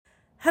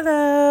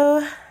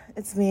Hello,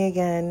 it's me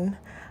again.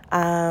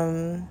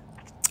 I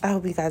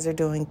hope you guys are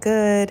doing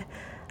good.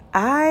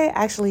 I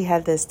actually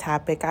had this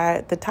topic.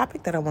 The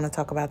topic that I want to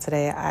talk about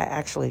today, I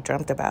actually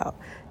dreamt about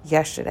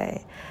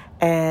yesterday.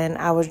 And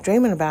I was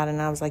dreaming about it,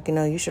 and I was like,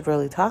 you should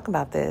really talk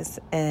about this.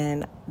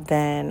 And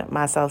then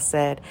myself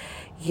said,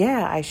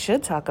 yeah, I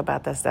should talk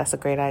about this. That's a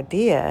great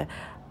idea.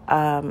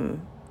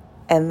 And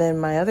then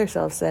my other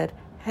self said,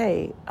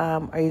 hey,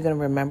 are you going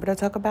to remember to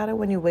talk about it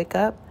when you wake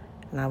up?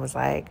 And I was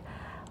like,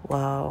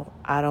 well,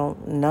 I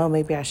don't know.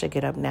 Maybe I should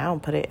get up now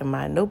and put it in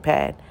my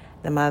notepad.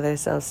 Then my other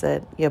self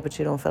said, yeah, but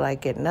you don't feel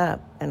like getting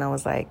up. And I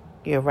was like,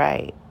 you're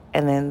right.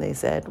 And then they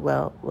said,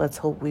 well, let's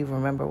hope we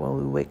remember when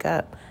we wake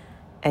up.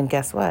 And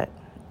guess what?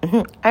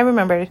 I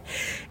remembered.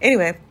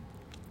 Anyway,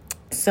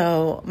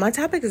 so my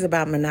topic is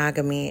about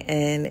monogamy,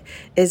 and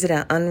is it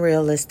an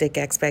unrealistic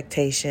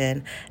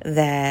expectation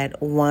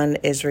that one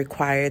is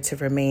required to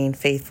remain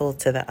faithful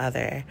to the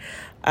other?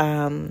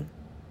 And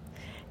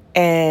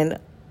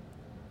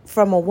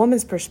from a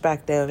woman's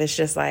perspective, it's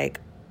just like,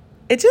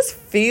 it just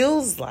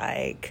feels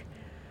like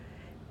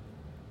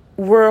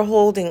we're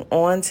holding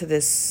on to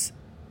this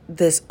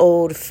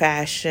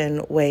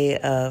old-fashioned way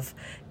of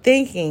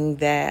thinking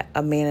that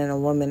a man and a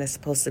woman is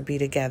supposed to be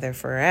together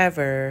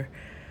forever,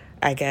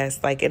 I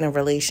guess, like in a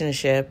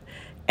relationship.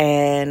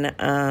 And,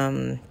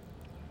 and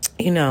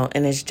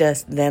it's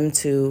just them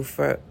two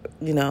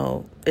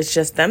it's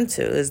just them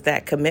two, is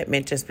that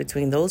commitment just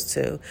between those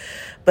two.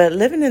 But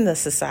living in the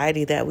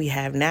society that we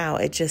have now,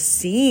 it just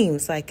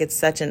seems like it's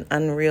such an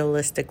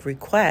unrealistic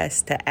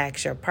request to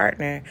ask your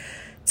partner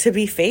to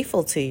be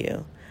faithful to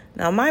you.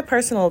 Now, my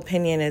personal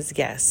opinion is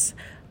yes.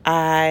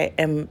 I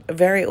am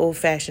very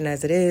old-fashioned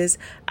as it is.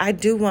 I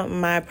do want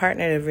my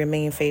partner to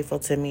remain faithful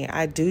to me.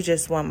 I do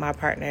just want my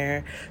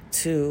partner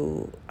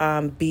to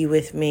be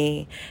with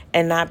me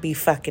and not be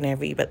fucking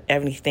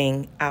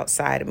everything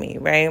outside of me,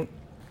 right?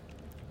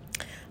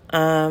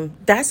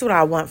 That's what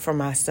I want for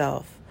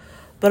myself.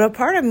 But a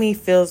part of me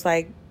feels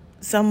like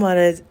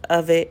somewhat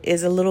of it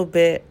is a little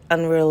bit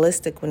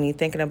unrealistic when you're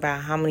thinking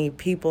about how many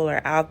people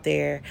are out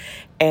there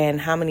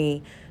and how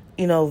many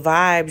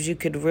vibes you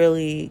could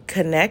really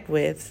connect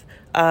with,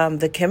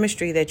 the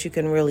chemistry that you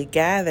can really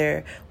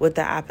gather with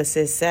the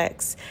opposite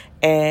sex.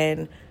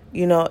 And,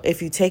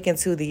 if you take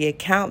into the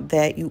account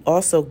that you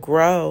also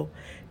grow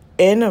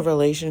in a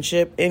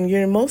relationship,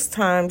 and most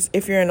times,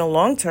 if you're in a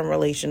long-term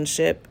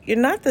relationship, you're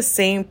not the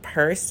same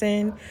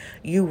person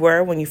you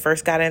were when you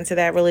first got into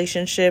that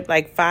relationship,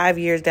 like 5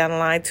 years down the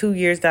line, 2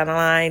 years down the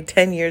line,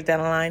 10 years down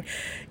the line.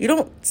 You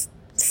don't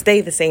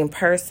stay the same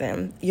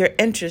person. Your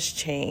interests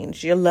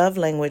change. Your love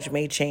language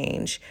may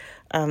change.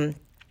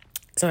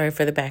 Sorry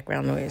for the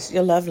background noise.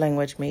 Your love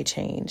language may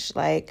change.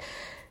 Like,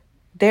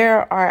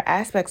 there are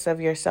aspects of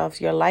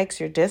yourself, your likes,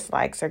 your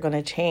dislikes are going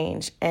to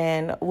change.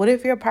 And what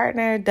if your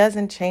partner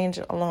doesn't change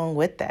along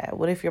with that?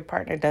 What if your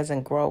partner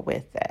doesn't grow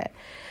with that?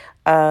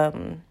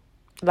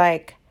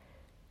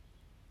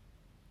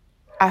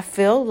 I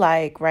feel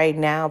like right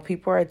now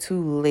people are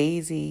too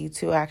lazy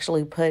to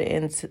actually put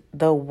into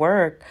the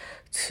work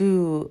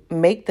to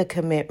make the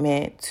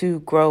commitment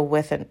to grow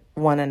with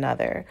one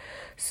another.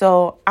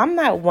 So I'm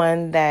not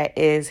one that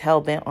is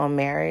hell-bent on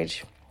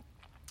marriage.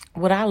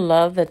 Would I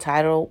love the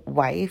title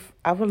wife?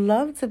 I would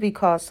love to be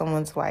called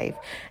someone's wife,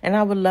 and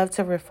I would love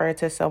to refer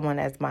to someone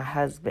as my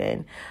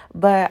husband.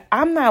 But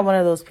I'm not one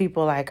of those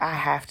people like, I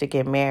have to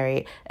get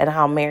married and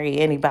I'll marry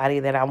anybody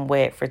that I'm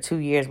with for 2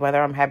 years,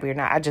 whether I'm happy or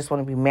not. I just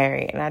want to be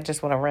married and I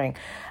just want a ring.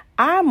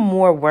 I'm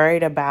more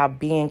worried about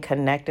being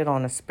connected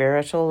on a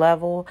spiritual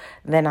level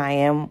than I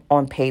am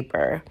on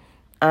paper.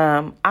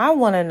 I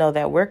want to know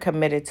that we're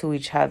committed to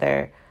each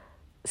other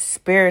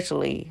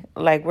spiritually,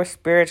 like we're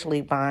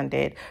spiritually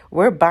bonded.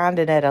 We're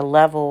bonded at a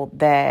level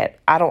that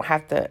I don't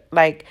have to,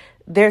 like,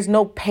 there's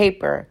no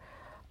paper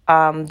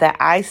that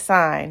I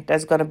sign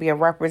that's going to be a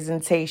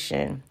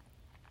representation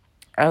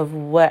of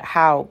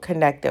how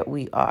connected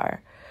we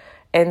are.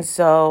 And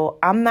so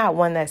I'm not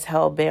one that's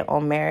hell-bent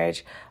on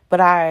marriage, but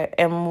I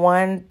am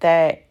one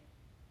that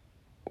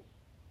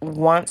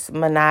wants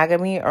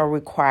monogamy or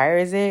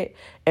requires it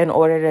in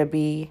order to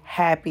be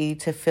happy,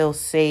 to feel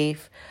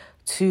safe,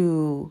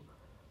 to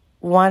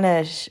want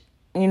to,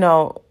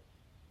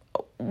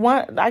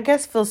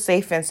 feel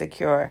safe and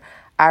secure.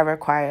 I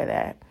require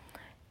that.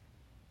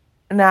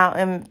 Now,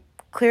 in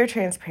clear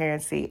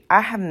transparency,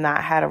 I have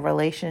not had a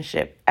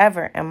relationship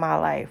ever in my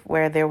life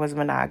where there was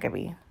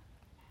monogamy.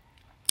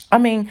 I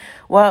mean,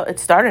 well, it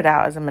started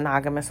out as a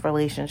monogamous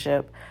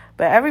relationship,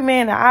 but every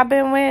man that I've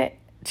been with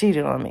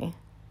cheated on me.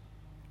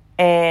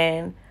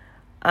 And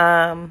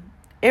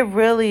it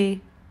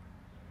really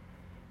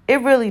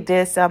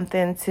did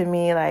something to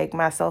me, like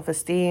my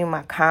self-esteem,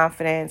 my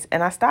confidence.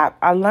 And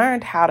I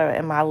learned how to,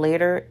 in my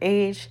later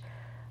age,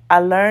 I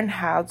learned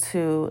how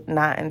to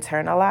not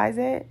internalize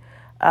it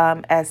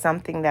as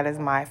something that is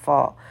my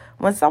fault.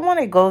 When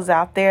someone goes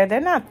out there, they're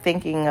not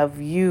thinking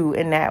of you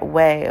in that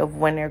way of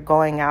when they're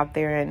going out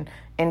there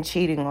and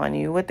cheating on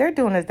you. What they're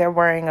doing is they're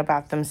worrying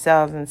about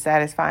themselves and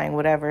satisfying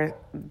whatever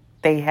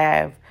they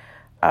have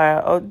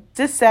or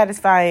just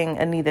satisfying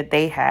a need that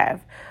they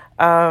have.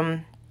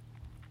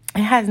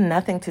 It has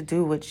nothing to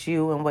do with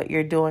you and what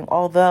you're doing,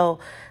 although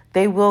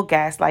they will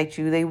gaslight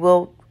you. They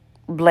will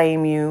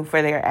blame you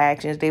for their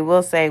actions. They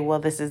will say, well,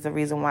 this is the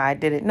reason why I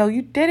did it. No,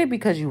 you did it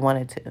because you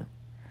wanted to.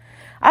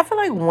 I feel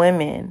like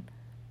women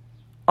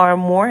are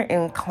more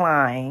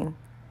inclined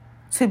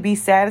to be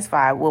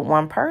satisfied with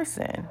one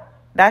person.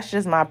 That's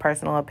just my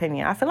personal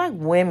opinion. I feel like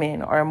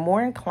women are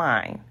more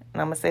inclined,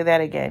 and I'm going to say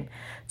that again,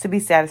 to be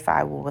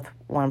satisfied with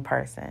one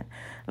person.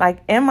 Like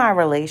in my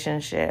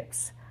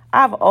relationships,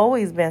 I've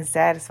always been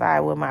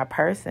satisfied with my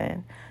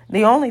person.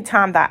 The only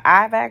time that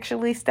I've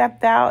actually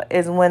stepped out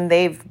is when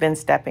they've been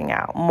stepping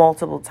out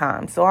multiple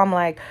times. So I'm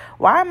like,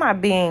 why am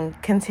I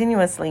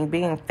continuously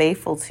being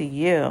faithful to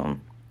you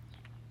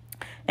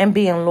and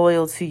being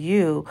loyal to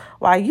you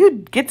while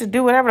you get to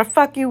do whatever the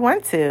fuck you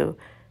want to?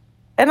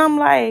 And I'm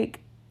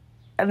like,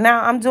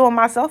 now I'm doing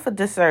myself a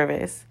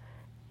disservice,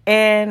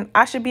 and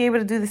I should be able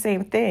to do the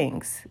same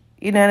things.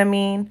 You know what I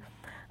mean?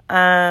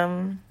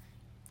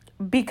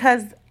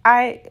 Because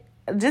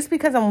just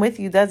because I'm with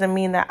you doesn't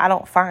mean that I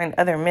don't find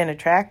other men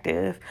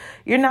attractive.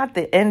 You're not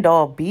the end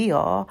all be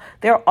all.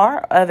 There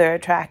are other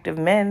attractive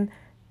men,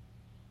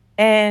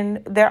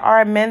 and there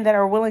are men that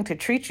are willing to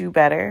treat you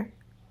better.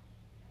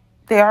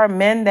 There are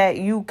men that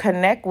you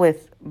connect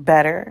with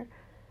better.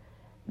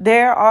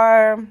 There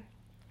are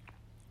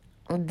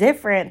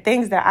different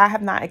things that I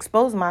have not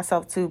exposed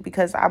myself to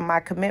because my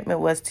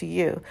commitment was to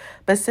you.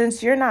 But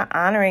since you're not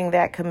honoring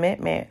that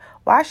commitment,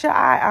 why should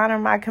I honor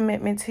my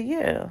commitment to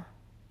you?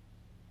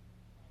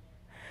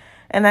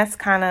 And that's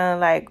kind of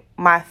like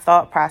my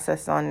thought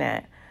process on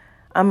that.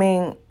 I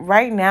mean,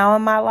 right now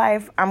in my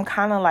life, I'm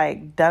kind of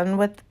like done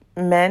with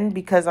men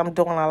because I'm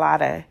doing a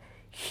lot of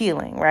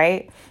healing,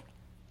 right?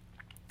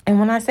 And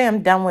when I say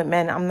I'm done with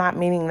men, I'm not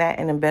meaning that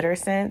in a bitter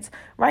sense.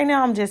 Right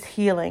now, I'm just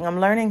healing.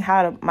 I'm learning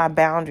my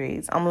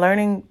boundaries. I'm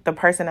learning the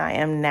person I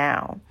am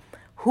now,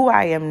 who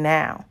I am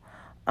now.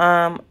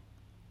 I'm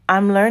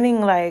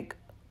learning like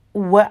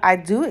what I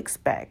do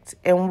expect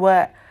and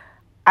what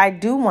I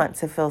do want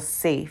to feel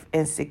safe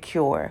and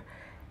secure.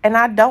 And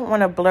I don't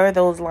want to blur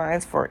those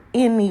lines for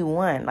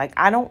anyone. Like,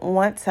 I don't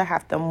want to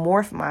have to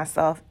morph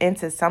myself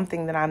into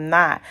something that I'm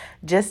not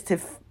just to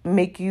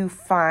make you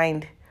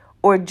find,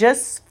 or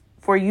just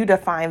for you to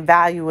find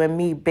value in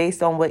me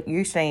based on what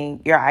you're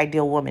saying your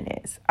ideal woman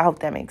is. I hope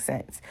that makes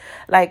sense.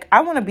 Like,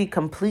 I want to be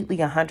completely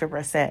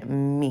 100%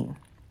 me.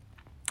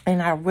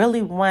 And I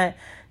really want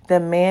the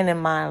man in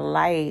my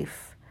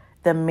life,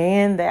 the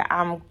man that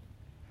I'm,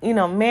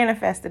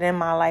 manifested in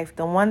my life,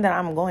 the one that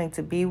I'm going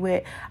to be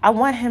with. I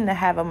want him to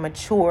have a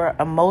mature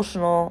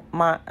emotional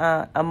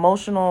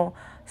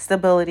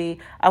stability.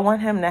 I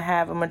want him to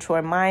have a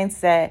mature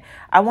mindset.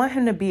 I want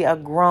him to be a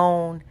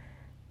grown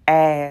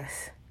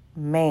ass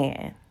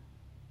man.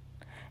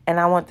 And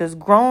I want this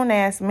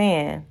grown-ass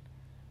man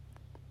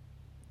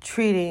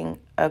treating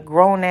a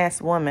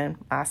grown-ass woman,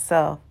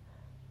 myself,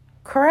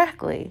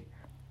 correctly.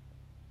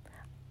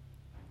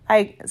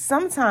 Like,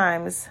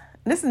 sometimes,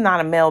 this is not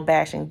a male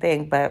bashing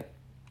thing, but,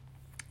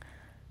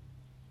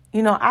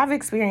 I've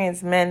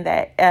experienced men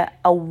that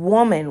a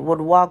woman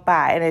would walk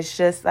by and it's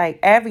just like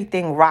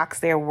everything rocks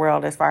their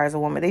world as far as a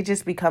woman. They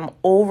just become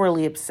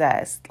overly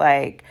obsessed,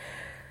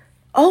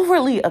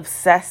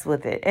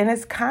 with it. And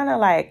it's kind of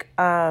like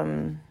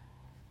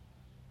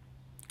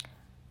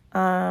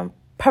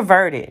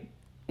perverted.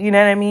 You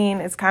know what I mean?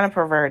 It's kind of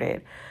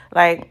perverted.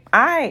 Like,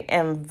 I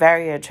am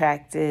very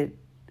attracted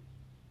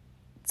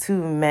to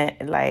men,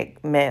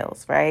 like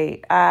males,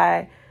 right?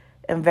 I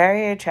am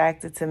very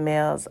attracted to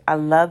males. I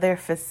love their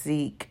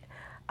physique.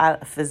 I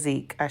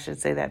should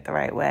say that the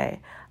right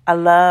way. I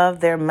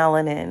love their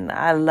melanin.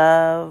 I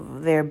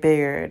love their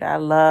beard. I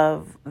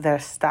love their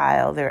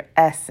style, their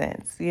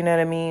essence. You know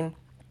what I mean?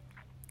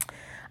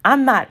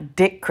 I'm not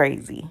dick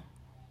crazy.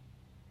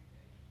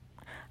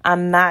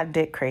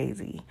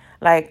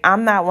 Like,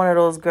 I'm not one of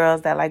those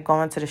girls that like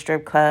going to the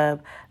strip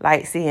club,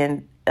 like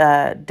seeing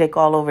dick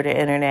all over the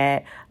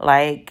internet,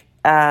 like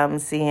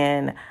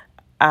seeing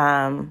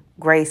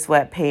gray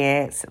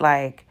sweatpants.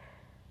 Like,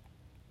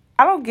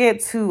 I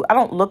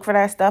don't look for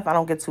that stuff. I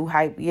don't get too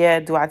hype. Yeah,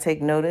 do I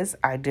take notice?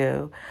 I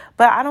do.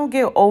 But I don't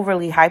get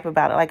overly hype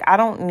about it. Like, I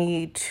don't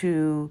need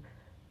to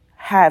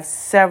have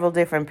several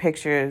different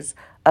pictures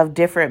of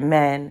different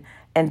men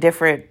and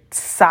different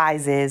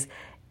sizes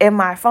in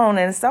my phone.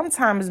 And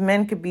sometimes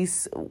men could be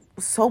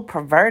so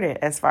perverted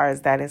as far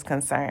as that is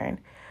concerned.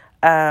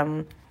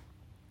 Like,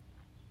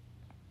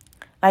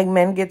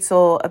 men get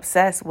so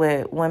obsessed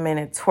with women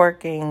and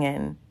twerking,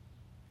 and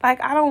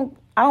like, I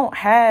don't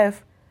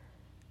have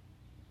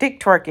dick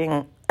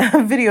twerking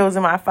videos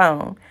in my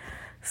phone.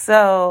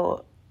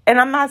 So, and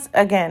I'm not,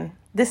 again,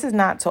 this is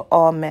not to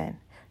all men.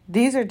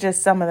 These are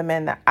just some of the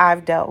men that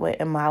I've dealt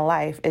with in my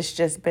life. It's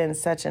just been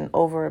such an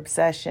over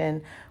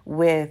obsession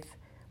with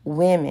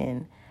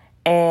women.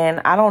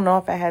 And I don't know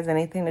if it has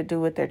anything to do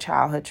with their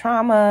childhood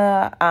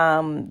trauma,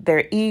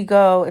 their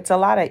ego. It's a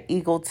lot of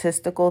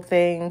egotistical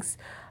things,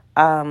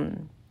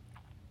 and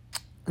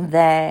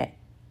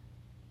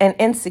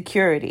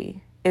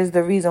insecurity. is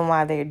the reason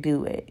why they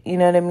do it. You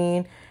know what I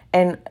mean?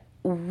 And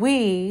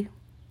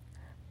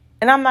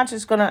I'm not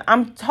just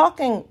I'm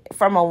talking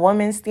from a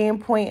woman's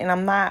standpoint, and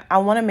I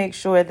want to make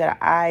sure that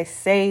I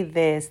say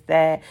this,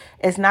 that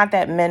it's not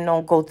that men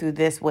don't go through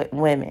this with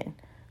women.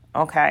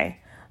 Okay.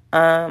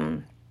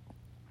 I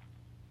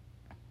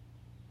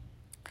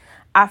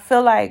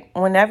feel like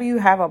whenever you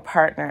have a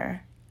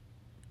partner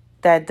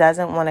that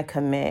doesn't want to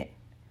commit,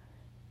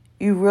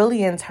 you really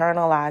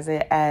internalize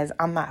it as,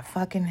 I'm not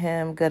fucking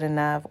him good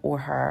enough, or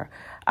her.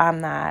 I'm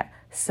not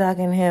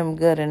sucking him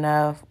good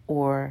enough,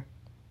 or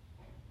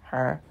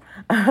her.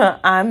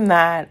 I'm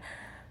not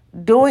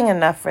doing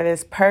enough for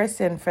this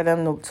person for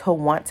them to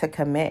want to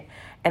commit.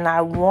 And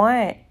I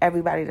want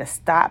everybody to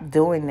stop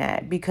doing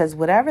that, because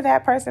whatever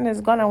that person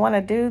is going to want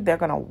to do, they're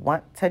going to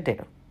want to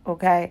do.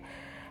 Okay?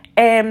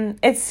 And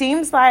it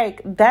seems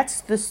like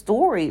that's the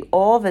story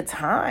all the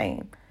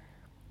time.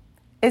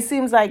 It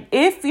seems like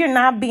if you're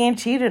not being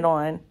cheated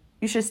on,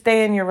 you should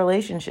stay in your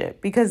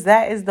relationship, because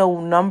that is the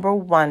number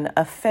one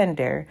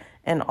offender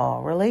in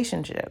all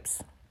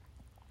relationships.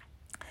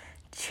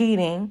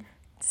 Cheating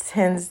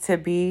tends to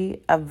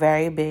be a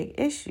very big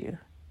issue.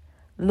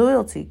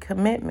 Loyalty,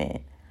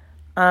 commitment,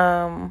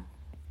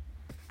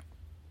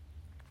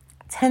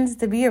 tends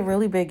to be a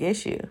really big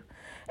issue.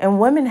 And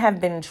women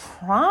have been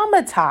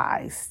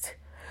traumatized,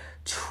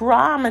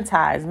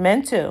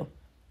 men too.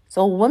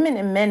 So women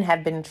and men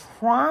have been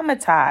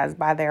traumatized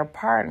by their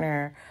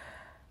partner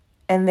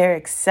and their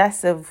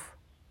excessive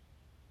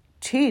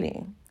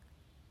cheating.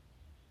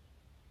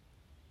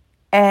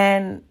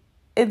 And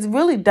it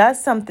really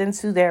does something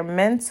to their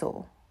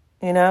mental,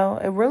 you know?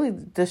 It really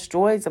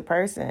destroys a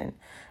person,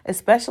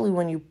 especially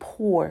when you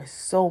pour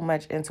so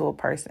much into a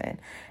person.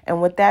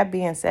 And with that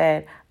being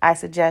said, I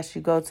suggest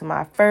you go to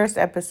my first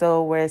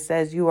episode where it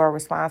says you are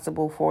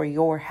responsible for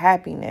your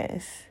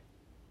happiness.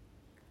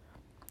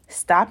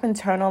 Stop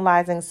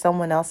internalizing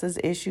someone else's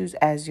issues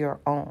as your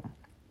own.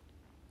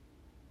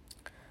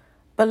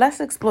 But let's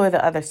explore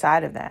the other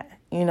side of that.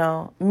 You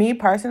know, me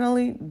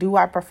personally, do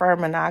I prefer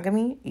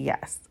monogamy?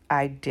 Yes,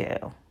 I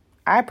do.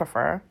 I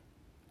prefer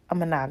a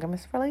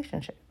monogamous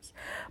relationships.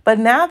 But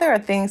now there are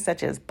things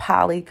such as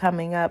poly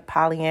coming up,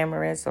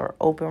 polyamorous or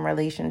open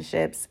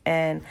relationships.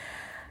 And,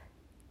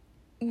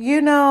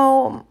 you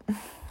know,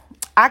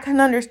 I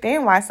can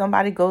understand why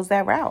somebody goes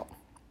that route.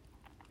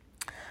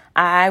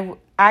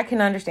 I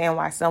can understand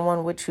why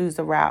someone would choose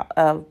the route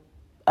of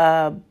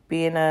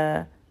being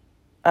a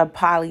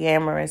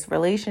polyamorous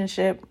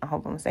relationship. I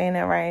hope I'm saying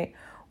that right.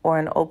 Or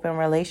an open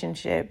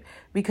relationship,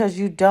 because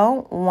you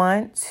don't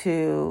want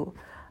to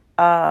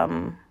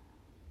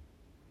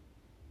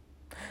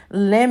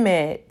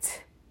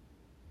limit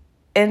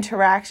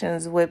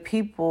interactions with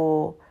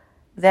people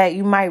that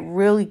you might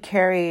really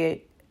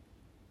carry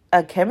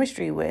a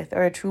chemistry with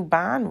or a true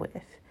bond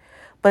with.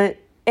 But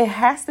it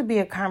has to be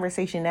a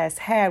conversation that's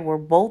had where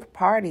both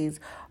parties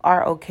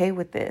are okay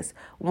with this.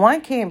 One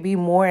can't be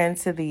more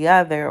into the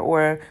other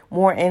or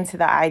more into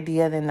the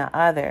idea than the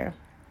other,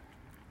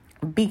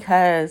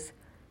 because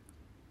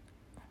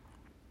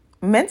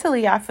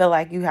mentally I feel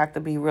like you have to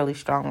be really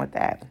strong with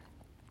that.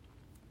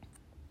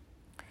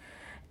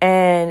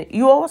 And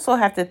you also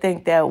have to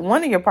think that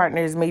one of your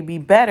partners may be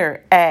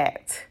better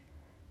at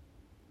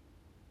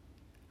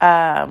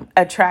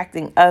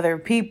attracting other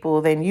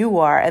people than you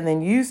are, and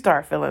then you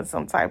start feeling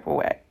some type of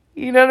way.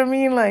 You know what I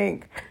mean?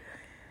 Like,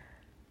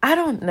 I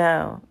don't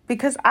know,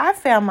 because I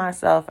found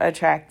myself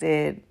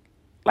attracted,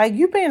 like,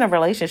 you've been in a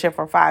relationship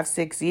for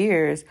 5-6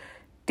 years,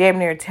 damn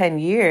near 10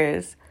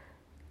 years,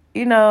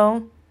 you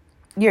know,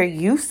 you're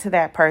used to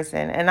that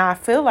person. And I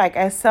feel like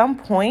at some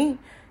point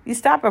you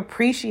stop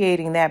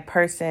appreciating that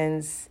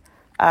person's,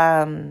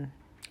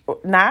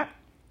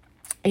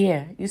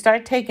 you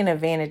start taking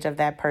advantage of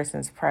that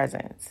person's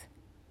presence.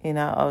 You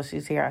know, oh,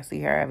 she's here, I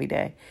see her every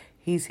day.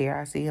 He's here,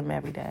 I see him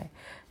every day.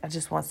 I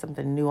just want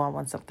something new. I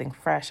want something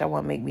fresh. I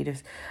want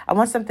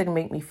something to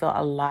make me feel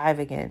alive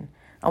again.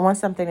 I want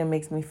something that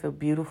makes me feel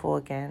beautiful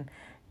again.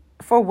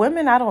 For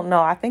women, I don't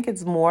know. I think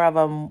it's more of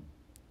a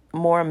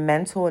more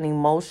mental and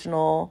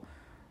emotional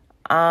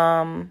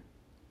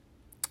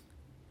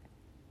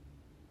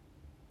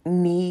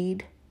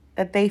need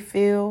that they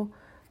feel.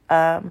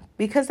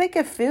 Because they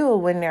can feel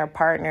when their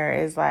partner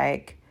is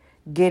like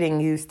getting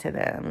used to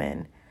them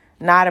and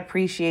not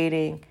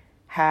appreciating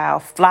how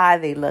fly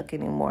they look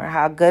anymore,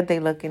 how good they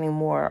look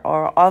anymore,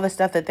 or all the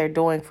stuff that they're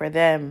doing for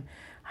them,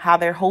 how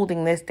they're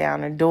holding this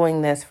down or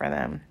doing this for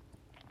them.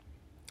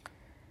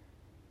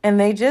 And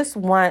they just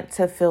want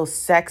to feel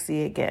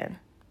sexy again.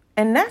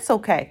 And that's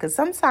okay, because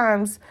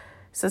sometimes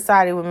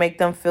society would make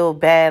them feel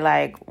bad,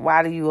 like,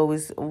 why do you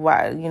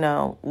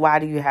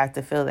have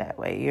to feel that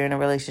way? You're in a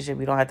relationship,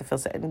 you don't have to feel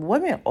sexy.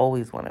 Women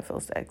always want to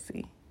feel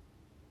sexy.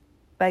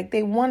 Like,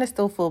 they want to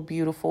still feel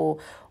beautiful,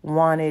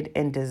 wanted,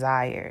 and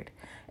desired.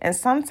 And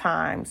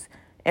sometimes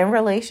in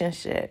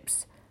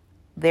relationships,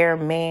 their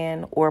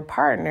man or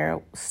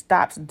partner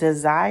stops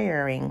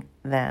desiring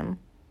them,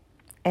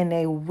 and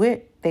they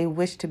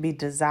wish to be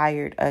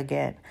desired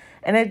again.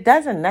 And it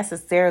doesn't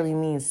necessarily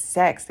mean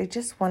sex. They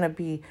just want to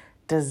be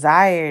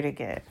desired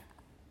again.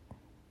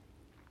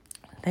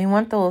 They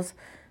want those,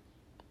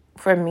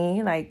 for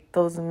me, like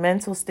those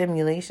mental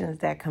stimulations,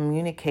 that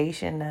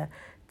communication to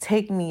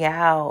take me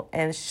out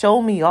and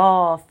show me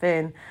off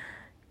and,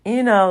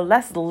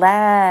 let's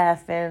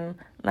laugh and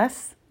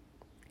let's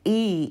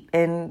eat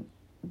and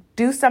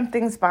do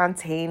something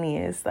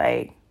spontaneous.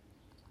 Like,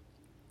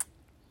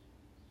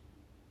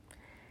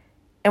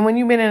 and when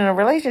you've been in a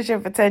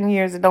relationship for 10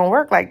 years, it don't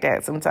work like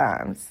that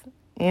sometimes,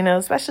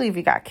 especially if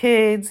you got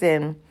kids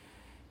and,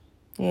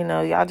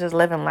 y'all just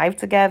living life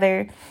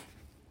together.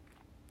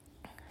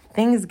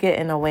 Things get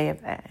in the way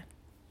of that.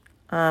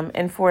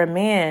 And for a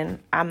man,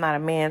 I'm not a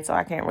man, so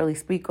I can't really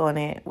speak on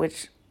it,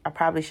 which I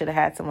probably should have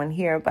had someone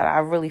here, but I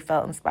really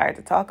felt inspired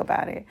to talk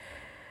about it.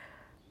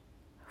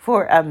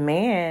 For a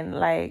man,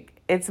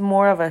 like, it's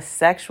more of a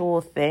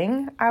sexual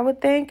thing, I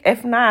would think.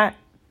 If not,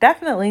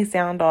 definitely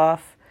sound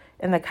off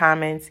in the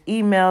comments.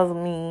 Email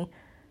me,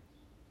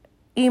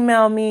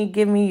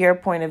 give me your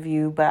point of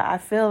view. But I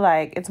feel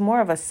like it's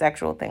more of a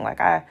sexual thing. Like,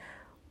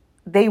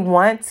 they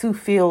want to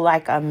feel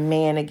like a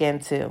man again,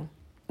 too.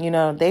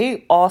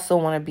 They also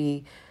want to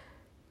be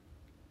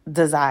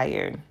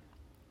desired.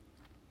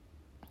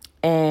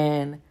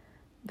 And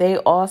they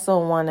also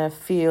want to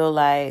feel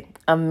like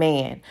a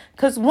man.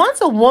 Because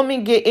once a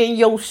woman get in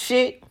your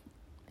shit,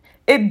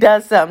 it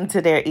does something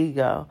to their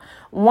ego.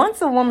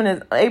 Once a woman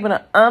is able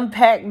to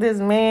unpack this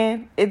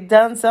man, it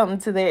does something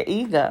to their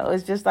ego.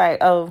 It's just like,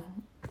 oh,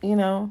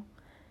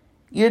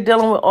 you're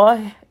dealing with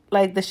all,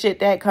 like, the shit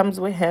that comes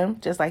with him,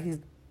 just like he's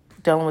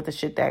dealing with the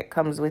shit that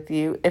comes with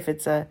you. If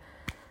it's a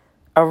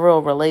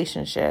real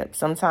relationship,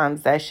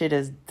 sometimes that shit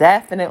is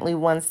definitely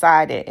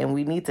one-sided, and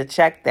we need to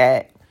check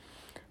that.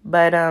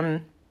 But,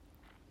 I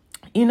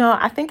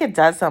think it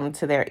does something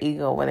to their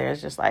ego, whether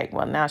it's just like,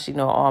 well, now she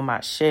know all my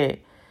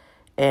shit.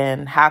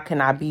 And how can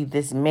I be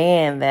this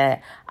man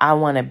that I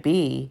want to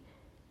be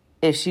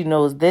if she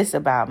knows this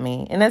about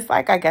me? And it's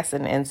like, I guess,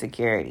 an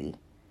insecurity.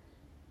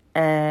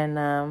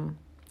 And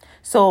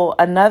so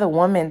another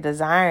woman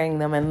desiring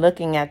them and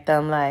looking at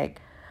them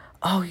like,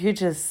 oh, you're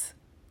just,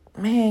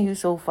 man, you're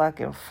so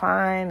fucking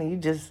fine. You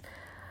just,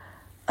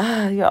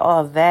 you're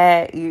all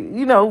that.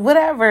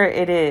 Whatever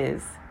it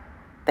is.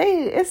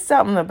 It's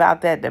something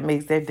about that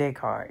makes their dick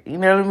hard. You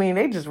know what I mean?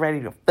 They just ready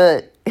to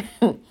fuck.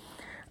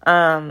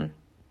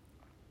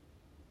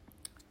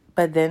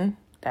 But then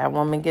that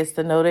woman gets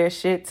to know their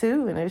shit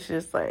too. And it's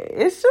just like,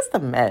 it's just a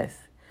mess.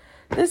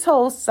 This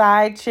whole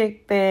side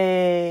chick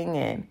thing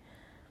and,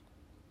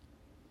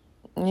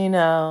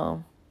 I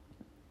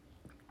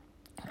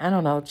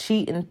don't know,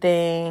 cheating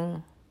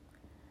thing.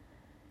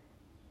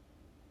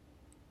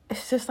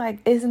 It's just like,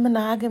 is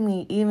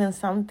monogamy even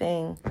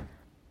something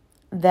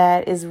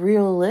that is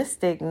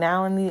realistic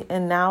nowadays?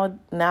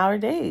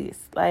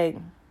 Like,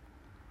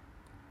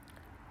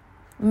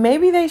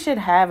 maybe they should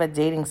have a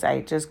dating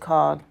site just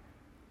called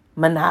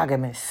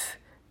Monogamous.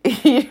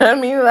 You know what I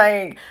mean?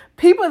 Like,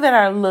 people that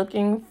are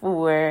looking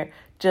for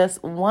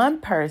just one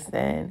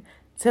person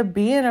to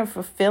be in a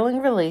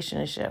fulfilling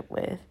relationship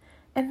with,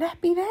 and that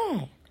be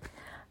that.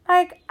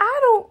 Like, I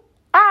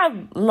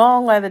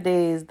long are the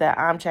days that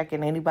I'm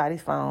checking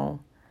anybody's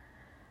phone.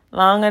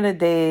 Long are the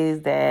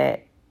days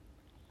that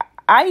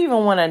I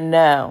even want to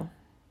know.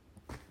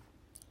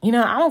 I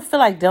don't feel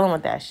like dealing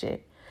with that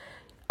shit.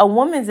 A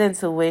woman's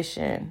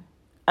intuition,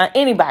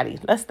 anybody,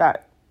 let's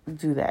not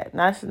do that.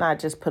 Let's not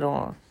just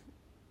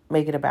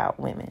make it about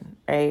women,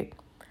 right?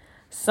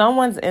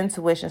 Someone's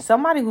intuition,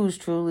 somebody who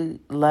truly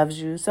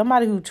loves you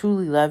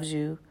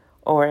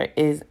or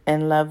is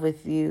in love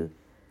with you,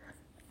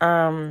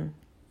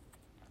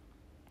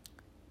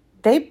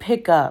 they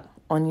pick up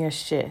on your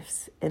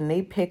shifts and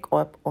they pick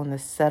up on the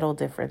subtle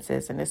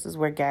differences. And this is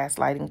where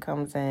gaslighting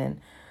comes in,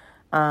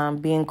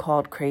 being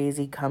called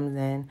crazy comes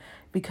in,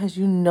 because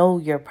you know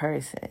your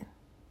person.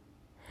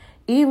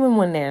 Even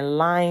when they're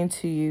lying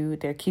to you,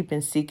 they're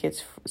keeping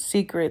secrets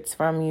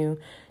from you,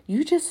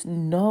 you just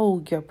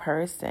know your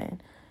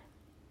person.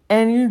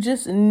 And you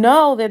just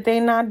know that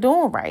they're not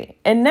doing right.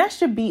 And that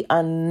should be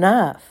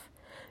enough.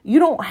 You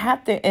don't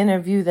have to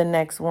interview the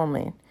next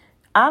woman.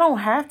 I don't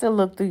have to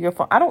look through your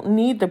phone. I don't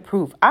need the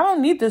proof. I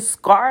don't need to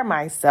scar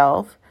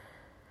myself,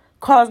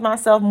 cause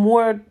myself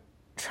more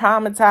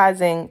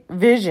traumatizing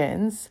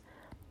visions,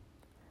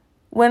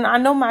 when I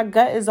know my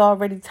gut is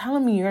already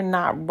telling me you're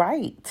not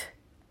right.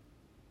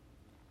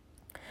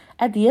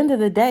 At the end of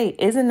the day,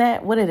 isn't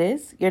that what it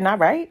is? You're not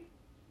right?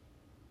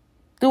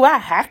 Do I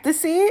have to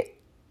see it?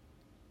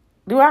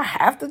 Do I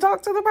have to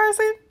talk to the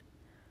person?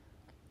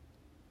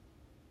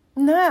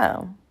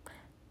 No.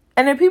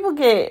 And then people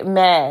get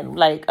mad,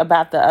 like,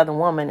 about the other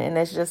woman, and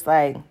it's just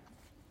like,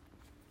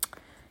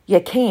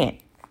 you can't.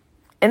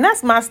 And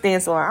that's my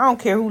stance on it. I don't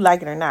care who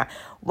like it or not.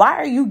 Why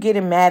are you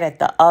getting mad at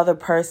the other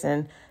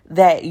person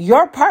that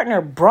your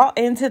partner brought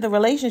into the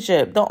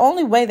relationship? The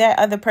only way that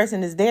other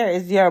person is there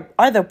is your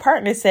other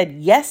partner said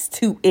yes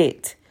to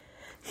it.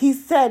 He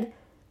said,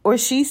 or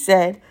she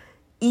said,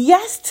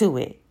 yes to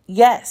it.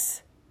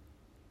 Yes,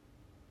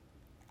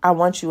 I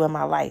want you in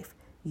my life.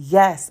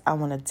 Yes, I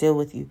want to deal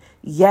with you.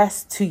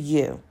 Yes to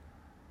you.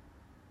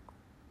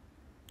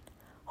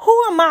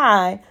 am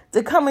I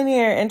to come in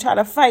here and try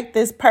to fight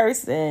this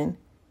person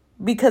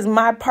because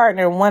my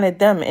partner wanted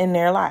them in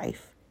their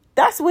life?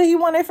 That's what he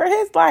wanted for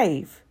his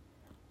life.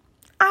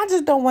 I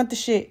just don't want the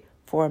shit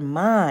for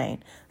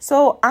mine.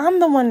 So I'm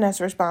the one that's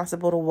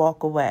responsible to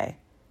walk away.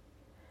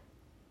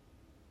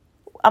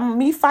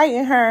 Me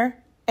fighting her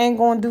ain't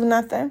gonna do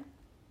nothing.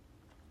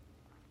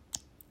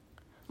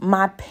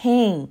 My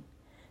pain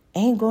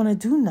ain't gonna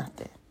do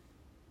nothing.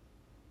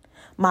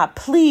 My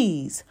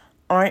pleas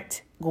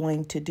aren't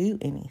going to do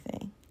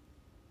anything.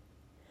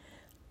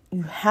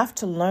 You have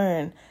to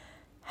learn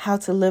how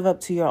to live up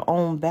to your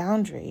own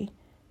boundary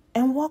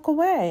and walk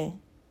away.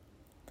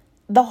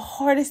 The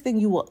hardest thing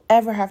you will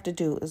ever have to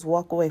do is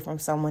walk away from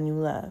someone you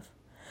love.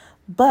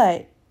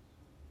 But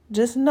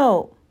just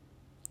note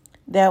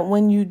that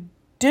when you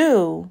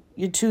do,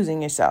 you're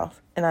choosing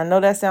yourself. And I know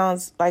that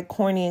sounds like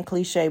corny and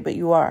cliche, but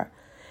you are.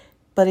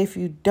 But if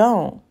you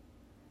don't,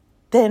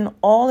 then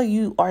all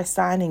you are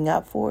signing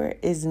up for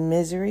is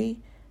misery,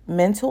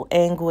 mental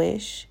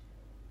anguish,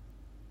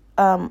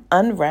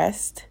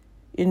 unrest.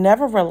 You're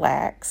never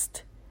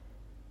relaxed.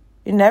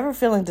 You're never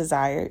feeling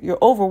desired. You're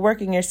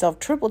overworking yourself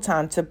triple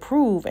time to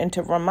prove and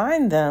to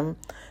remind them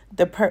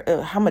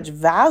how much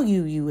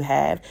value you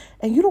have.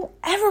 And you don't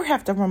ever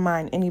have to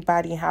remind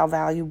anybody how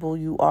valuable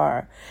you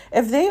are.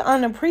 If they're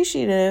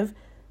unappreciative,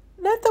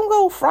 let them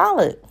go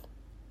frolic.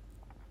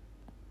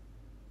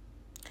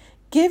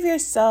 Give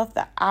yourself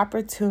the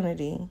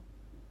opportunity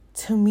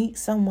to meet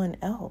someone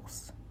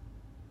else,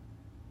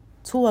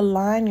 to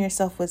align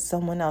yourself with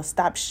someone else.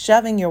 Stop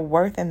shoving your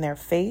worth in their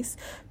face,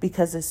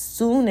 because as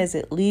soon as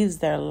it leaves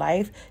their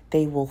life,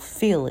 they will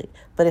feel it.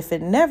 But if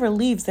it never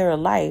leaves their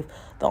life,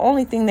 the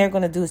only thing they're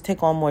going to do is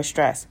take on more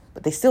stress,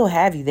 but they still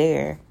have you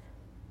there.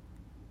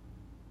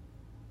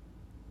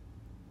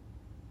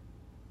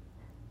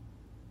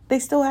 They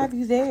still have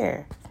you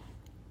there.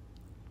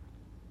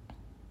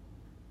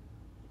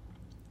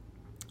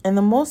 And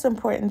the most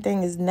important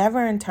thing is never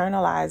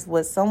internalize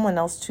what someone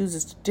else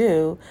chooses to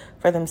do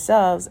for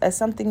themselves as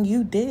something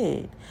you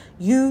did.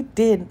 You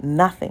did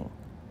nothing.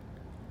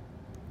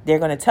 They're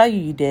going to tell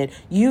you you did.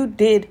 You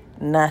did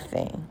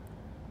nothing.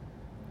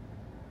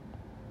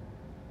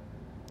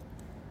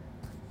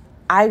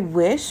 I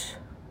wish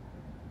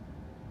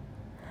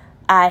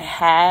I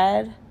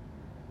had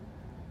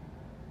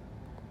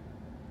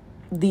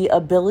the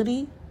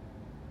ability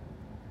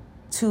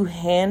to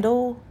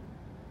handle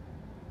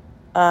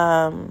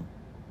an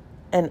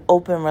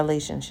open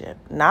relationship.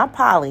 Not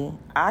poly.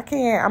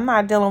 I'm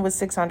not dealing with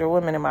 600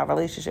 women in my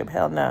relationship.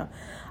 Hell no.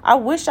 I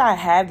wish I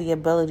had the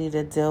ability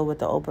to deal with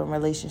the open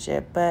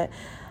relationship, but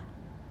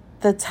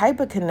the type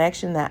of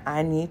connection that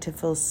I need to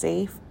feel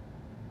safe,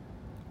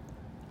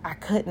 I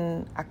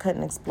couldn't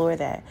explore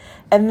that.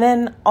 And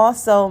then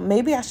also,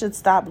 maybe I should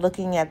stop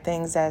looking at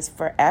things as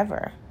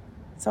forever.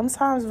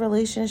 Sometimes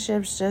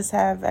relationships just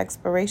have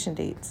expiration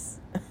dates.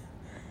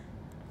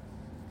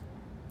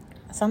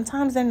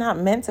 Sometimes they're not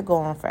meant to go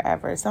on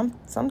forever.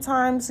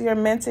 Sometimes you're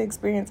meant to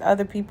experience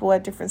other people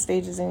at different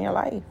stages in your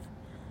life.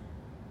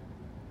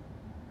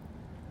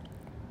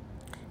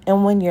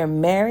 And when you're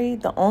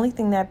married, the only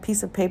thing that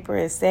piece of paper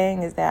is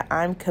saying is that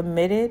I'm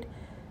committed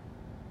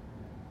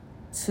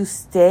to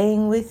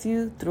staying with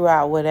you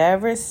throughout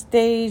whatever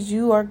stage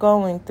you are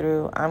going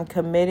through. I'm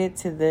committed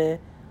to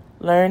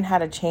learn how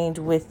to change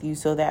with you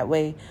so that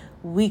way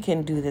we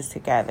can do this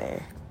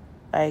together,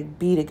 like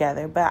be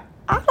together. But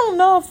I don't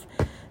know if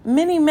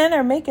many men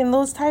are making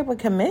those type of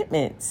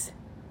commitments,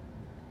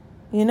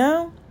 you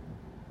know?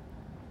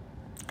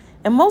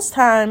 And most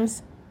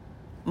times,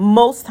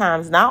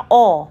 not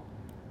all,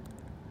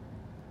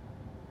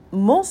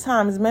 most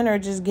times men are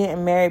just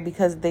getting married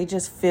because they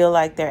just feel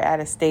like they're at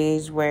a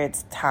stage where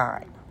it's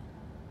time.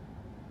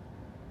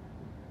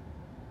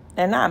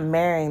 They're not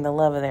marrying the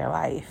love of their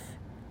life.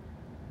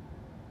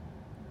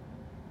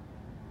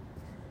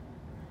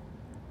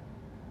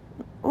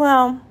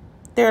 Well,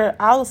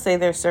 I will say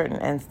there's certain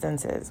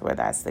instances where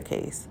that's the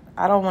case.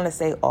 I don't want to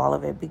say all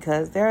of it,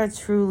 because there are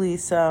truly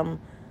some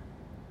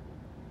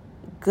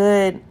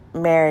good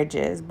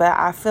marriages, but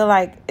I feel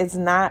like it's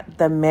not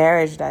the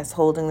marriage that's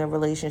holding the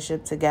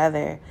relationship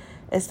together.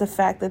 It's the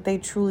fact that they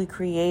truly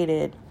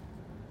created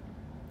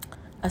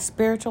a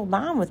spiritual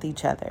bond with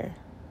each other.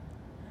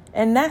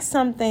 And that's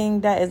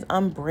something that is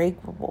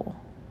unbreakable.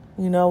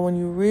 You know, when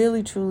you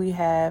really truly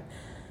have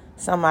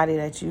somebody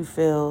that you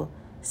feel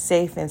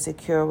safe and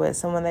secure with,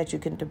 someone that you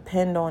can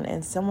depend on,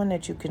 and someone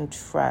that you can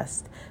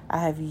trust. I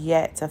have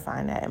yet to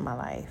find that in my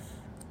life.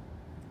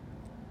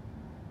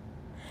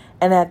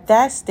 And at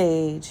that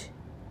stage,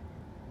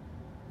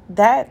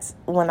 that's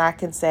when I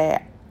can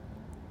say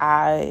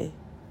I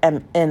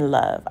am in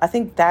love. I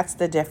think that's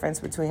the difference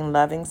between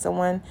loving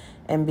someone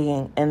and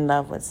being in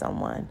love with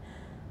someone.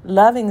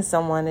 Loving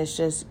someone is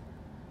just,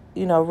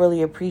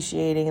 really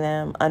appreciating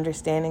them,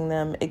 understanding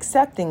them,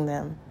 accepting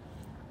them,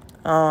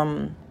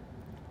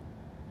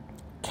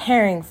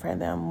 caring for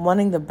them,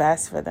 wanting the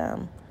best for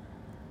them,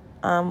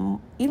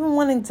 even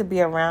wanting to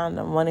be around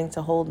them, wanting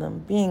to hold them.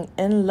 Being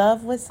in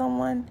love with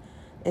someone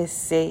is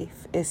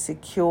safe, is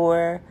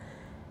secure,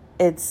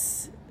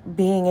 It's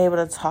being able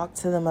to talk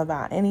to them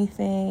about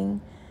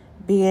anything,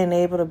 being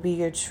able to be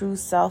your true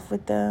self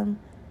with them,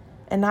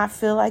 and not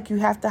feel like you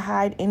have to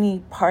hide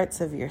any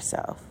parts of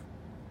yourself.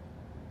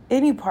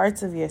 Any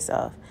parts of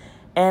yourself.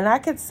 And I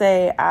could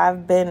say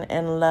I've been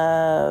in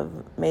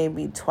love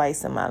maybe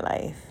twice in my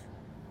life.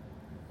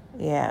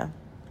 Yeah,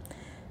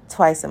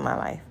 twice in my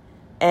life.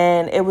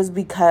 And it was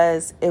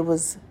because it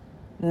was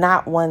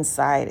not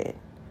one-sided.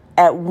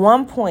 At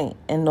one point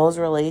in those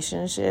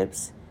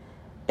relationships,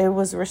 it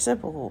was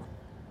reciprocal.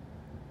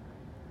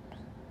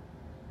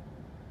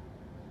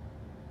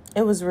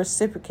 It was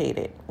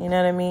reciprocated. You know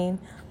what I mean?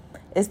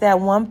 It's that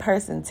one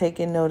person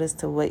taking notice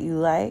to what you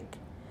like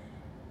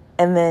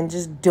and then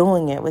just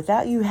doing it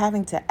without you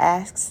having to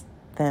ask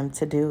them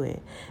to do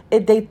it.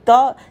 They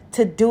thought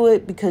to do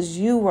it because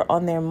you were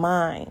on their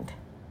mind.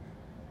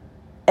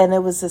 And it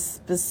was a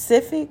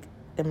specific,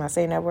 am I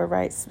saying that word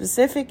right?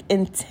 Specific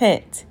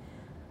intent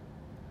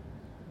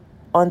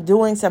on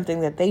doing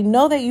something that they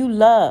know that you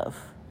love.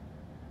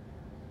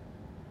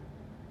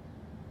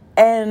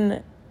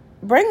 And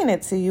bringing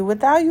it to you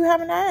without you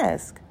having to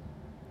ask.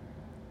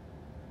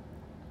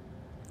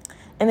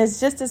 And it's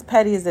just as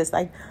petty as this.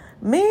 Like,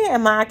 me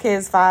and my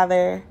kid's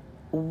father,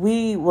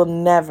 we will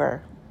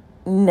never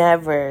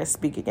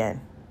speak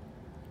again.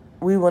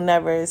 We will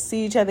never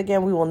see each other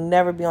again. We will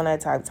never be on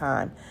that type of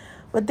time.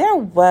 But there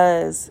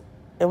was,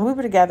 and we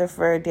were together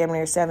for damn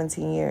near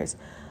 17 years.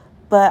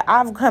 But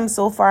I've come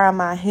so far on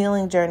my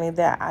healing journey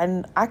that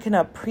I can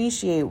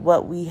appreciate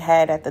what we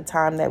had at the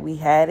time that we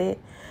had it.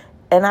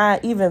 And I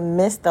even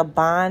miss the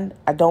bond.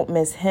 I don't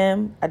miss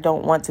him. I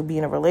don't want to be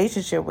in a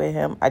relationship with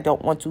him. I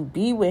don't want to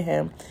be with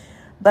him.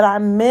 But I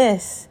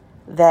miss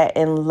that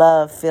in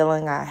love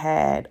feeling I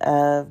had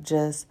of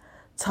just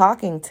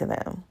talking to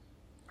them.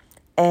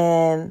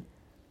 And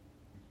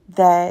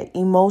that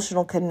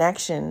emotional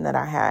connection that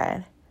I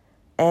had.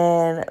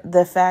 And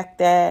the fact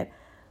that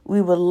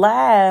we would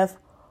laugh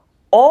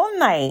all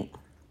night.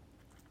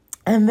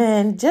 And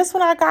then just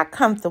when I got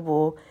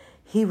comfortable,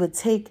 he would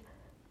take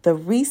the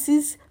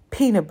Reese's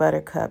peanut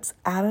butter cups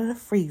out of the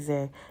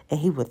freezer and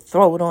he would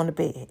throw it on the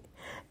bed.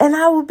 And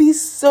I would be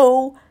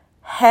so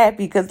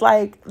happy because,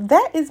 like,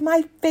 that is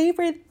my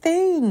favorite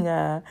thing.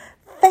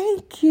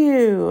 Thank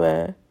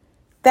you.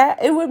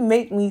 That it would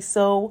make me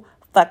so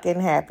fucking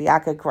happy. I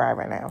could cry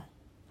right now.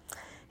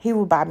 He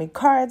would buy me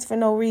cards for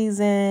no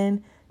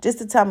reason, just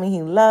to tell me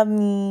he loved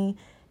me,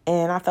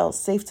 and I felt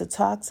safe to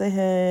talk to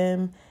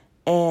him.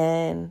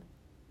 And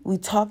we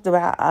talked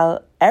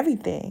about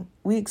everything.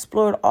 We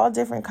explored all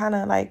different kind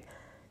of like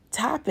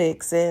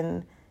topics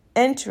and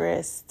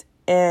interest,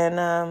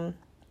 and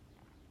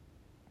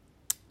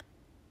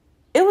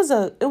it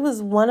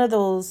was one of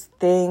those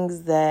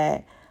things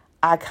that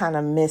I kind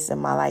of miss in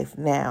my life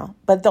now.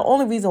 But the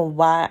only reason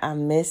why I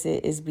miss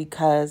it is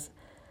because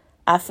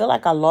I feel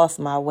like I lost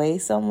my way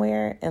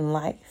somewhere in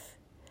life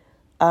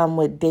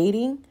with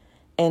dating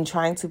and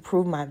trying to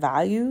prove my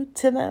value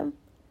to them,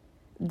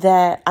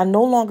 that I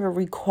no longer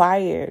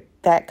required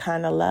that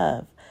kind of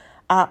love.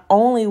 I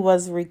only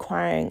was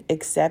requiring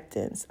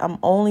acceptance. I'm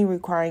only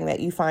requiring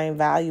that you find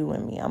value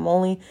in me. I'm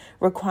only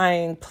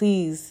requiring,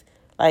 please,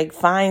 like,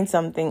 find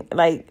something,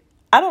 like,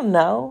 I don't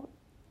know,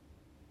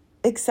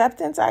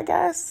 acceptance, I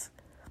guess.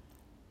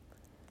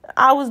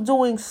 I was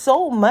doing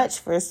so much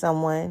for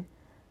someone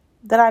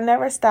that I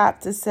never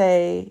stopped to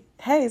say,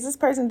 hey, is this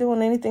person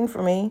doing anything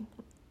for me?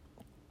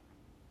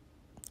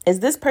 Is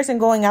this person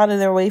going out of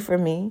their way for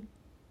me?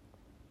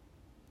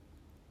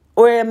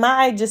 Or am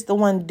I just the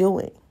one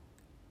doing?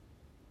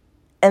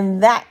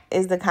 And that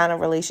is the kind of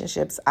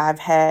relationships I've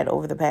had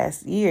over the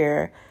past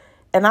year.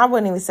 And I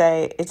wouldn't even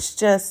say it's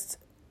just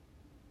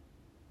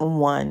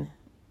one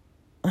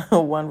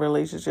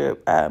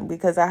relationship,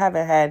 because I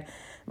haven't had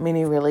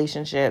many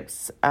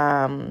relationships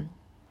that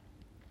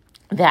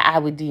I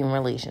would deem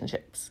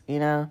relationships. You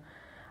know,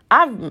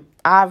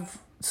 I've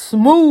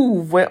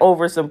smooth went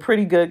over some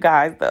pretty good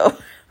guys though,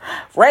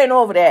 ran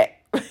over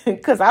that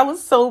because I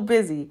was so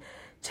busy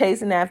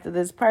chasing after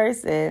this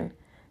person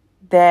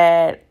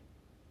that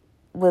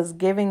was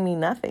giving me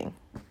nothing.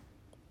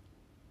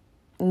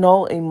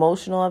 No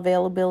emotional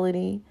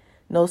availability,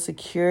 no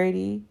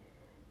security,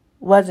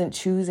 wasn't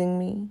choosing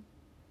me.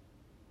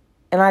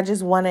 And I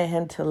just wanted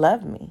him to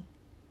love me.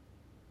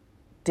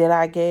 Did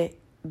I get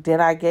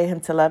him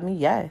to love me?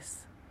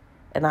 Yes.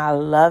 And I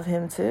love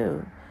him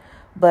too.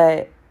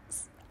 But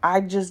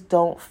I just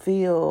don't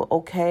feel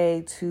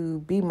okay to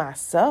be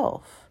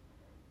myself.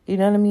 You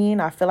know what I mean?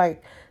 I feel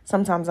like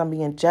sometimes I'm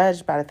being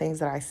judged by the things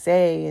that I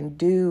say and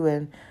do,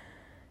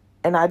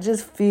 and I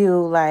just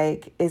feel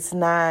like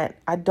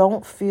I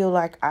don't feel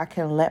like I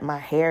can let my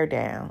hair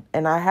down.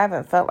 And I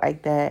haven't felt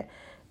like that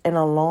in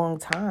a long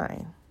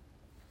time.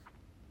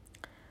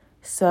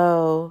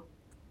 So,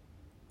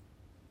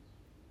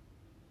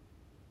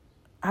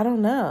 I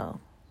don't know.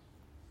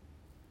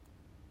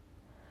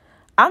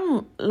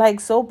 I'm like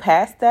so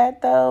past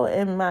that though.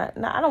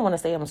 I don't want to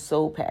say I'm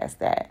so past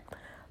that.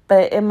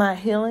 But in my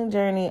healing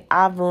journey,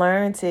 I've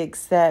learned to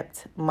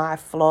accept my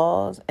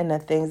flaws and the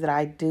things that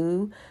I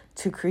do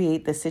to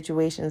create the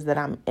situations that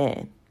I'm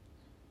in.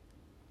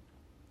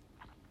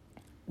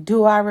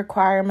 Do I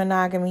require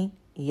monogamy?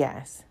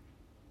 Yes.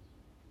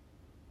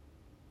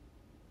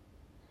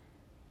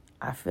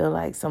 I feel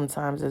like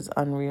sometimes it's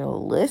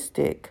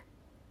unrealistic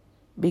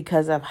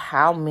because of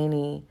how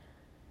many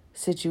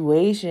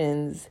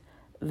situations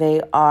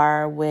they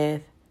are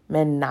with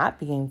men not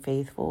being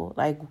faithful.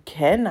 Like,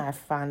 can I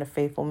find a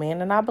faithful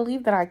man? And I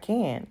believe that I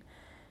can.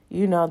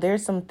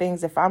 There's some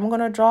things, if I'm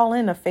going to draw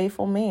in a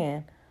faithful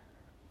man,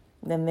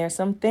 then there's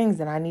some things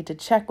that I need to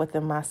check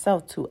within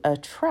myself to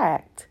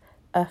attract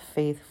a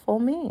faithful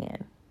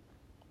man.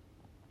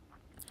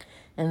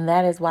 And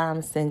that is why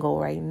I'm single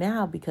right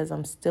now, because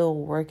I'm still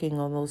working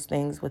on those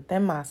things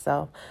within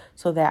myself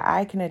so that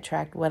I can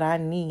attract what I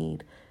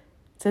need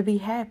to be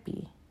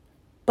happy.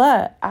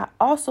 But I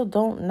also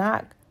don't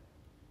knock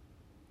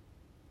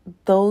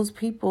those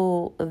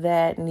people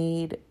that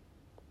need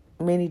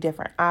many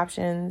different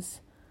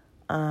options,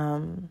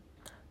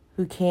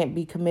 who can't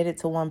be committed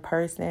to one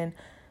person.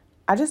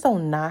 I just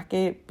don't knock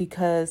it,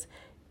 because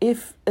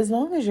as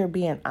long as you're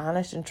being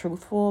honest and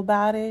truthful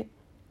about it,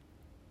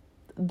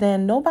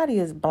 then nobody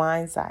is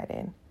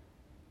blindsided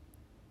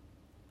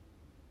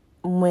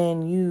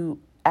when you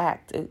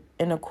act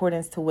in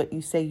accordance to what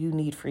you say you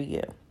need for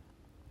you.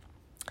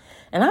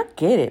 And I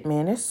get it,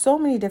 man. There's so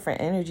many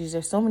different energies.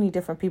 There's so many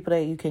different people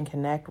that you can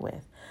connect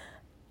with.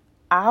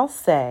 I'll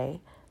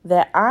say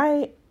that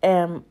I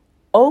am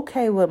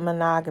okay with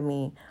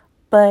monogamy,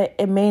 but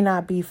it may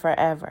not be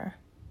forever.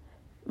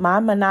 My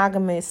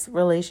monogamous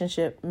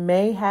relationship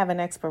may have an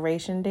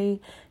expiration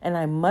date, and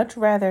I much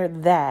rather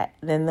that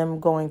than them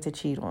going to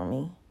cheat on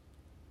me.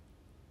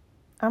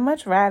 I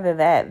much rather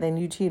that than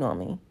you cheat on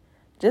me.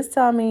 Just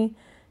tell me,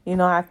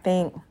 I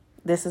think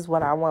this is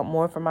what I want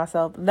more for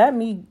myself. Let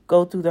me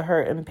go through the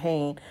hurt and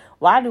pain.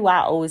 Why do I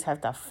always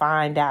have to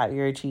find out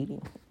you're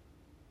cheating?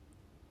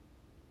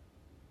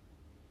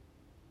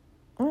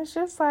 It's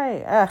just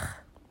like, ugh.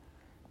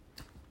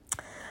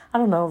 I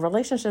don't know.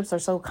 Relationships are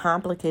so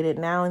complicated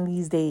now in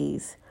these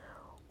days.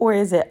 Or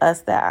is it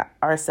us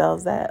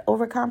ourselves that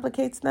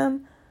overcomplicates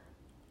them?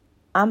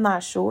 I'm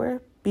not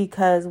sure,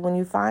 because when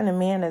you find a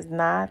man that's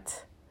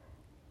not,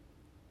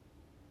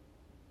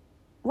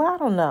 well, I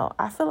don't know.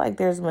 I feel like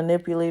there's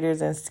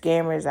manipulators and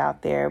scammers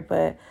out there,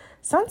 but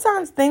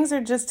sometimes things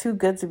are just too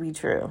good to be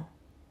true.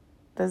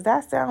 Does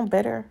that sound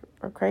bitter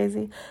or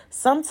crazy?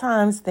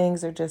 Sometimes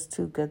things are just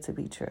too good to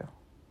be true.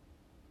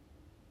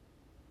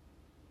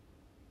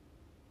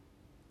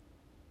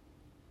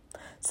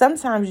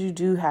 Sometimes you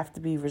do have to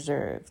be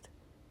reserved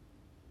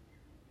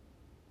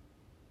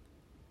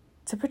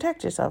to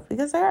protect yourself,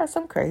 because there are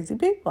some crazy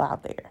people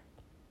out there.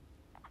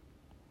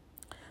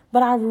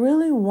 But I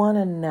really want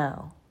to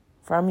know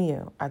from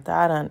you, after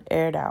I done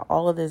aired out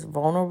all of this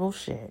vulnerable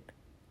shit,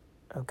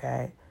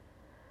 okay?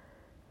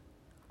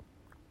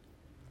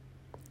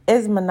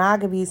 Is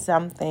monogamy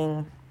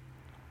something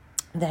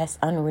that's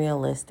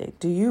unrealistic?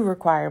 Do you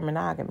require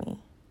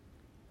monogamy?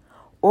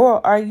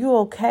 Or are you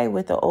okay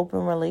with an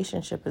open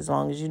relationship as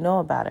long as you know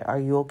about it? Are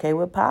you okay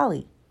with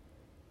poly?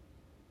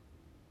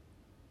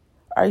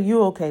 Are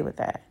you okay with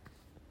that?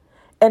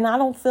 And I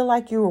don't feel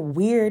like you're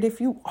weird if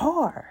you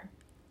are.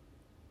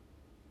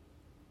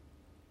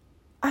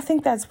 I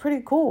think that's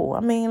pretty cool.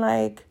 I mean,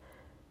 like,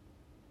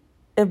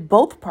 if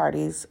both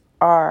parties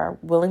are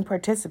willing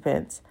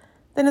participants,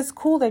 then it's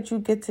cool that you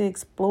get to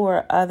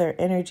explore other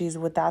energies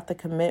without the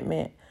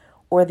commitment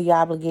or the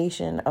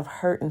obligation of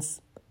hurting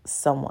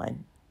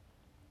someone.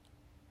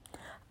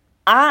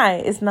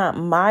 It's not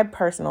my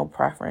personal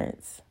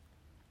preference,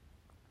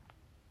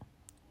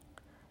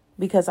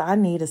 because I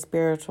need a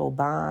spiritual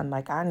bond.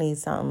 Like, I need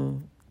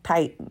something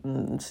tight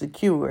and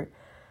secure.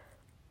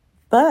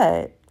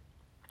 But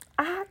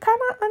I kind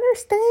of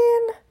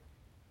understand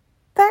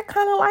that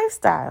kind of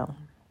lifestyle.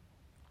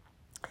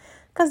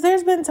 Because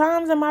there's been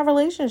times in my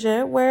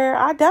relationship where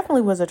I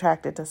definitely was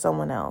attracted to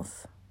someone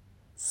else.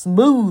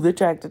 Smooth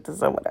attracted to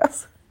someone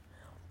else.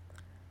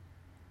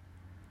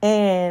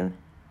 And,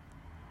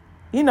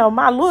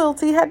 my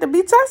loyalty had to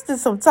be tested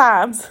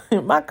sometimes.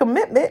 My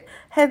commitment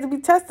had to be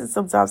tested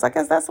sometimes. I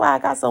guess that's why I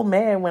got so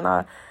mad when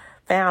I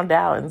found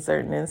out in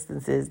certain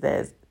instances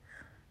that,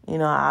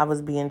 I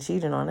was being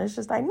cheated on. It's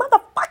just like,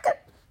 motherfucker,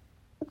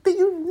 do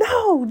you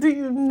know? Do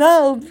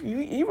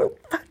you even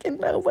fucking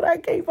know what I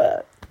gave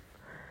up?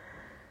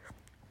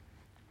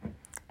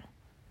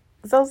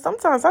 So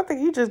sometimes I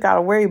think you just got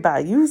to worry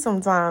about you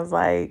sometimes,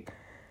 like,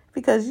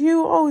 because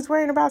you always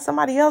worrying about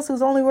somebody else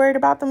who's only worried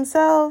about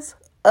themselves.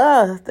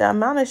 The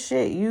amount of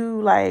shit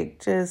you,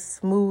 just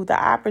smooth,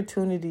 the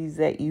opportunities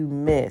that you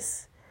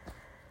miss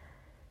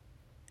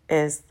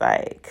is,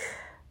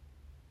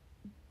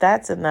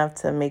 that's enough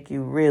to make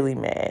you really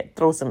mad.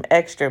 Throw some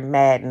extra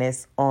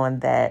madness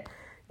on that,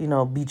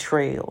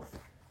 betrayal.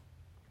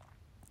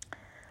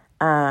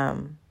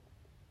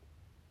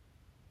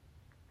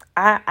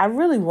 I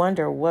really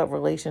wonder what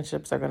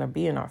relationships are going to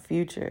be in our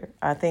future.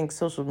 I think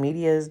social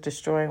media is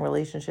destroying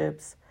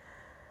relationships.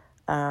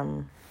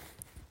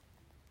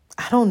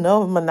 I don't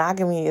know if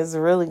monogamy is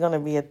really going to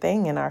be a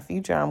thing in our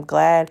future. I'm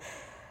glad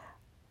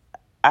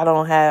I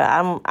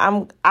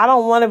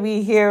don't want to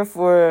be here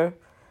for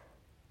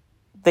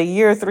the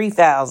year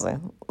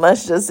 3000.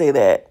 Let's just say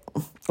that.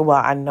 Well,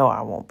 I know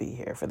I won't be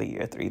here for the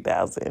year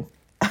 3000.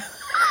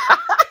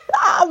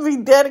 I'll be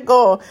dead and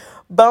gone.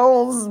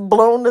 Bones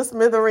blown to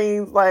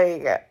smithereens.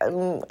 Like,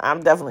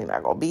 I'm definitely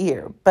not going to be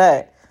here.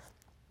 But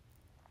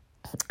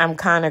I'm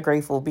kind of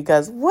grateful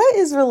because what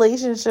is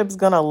relationships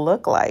going to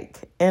look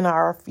like in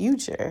our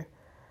future?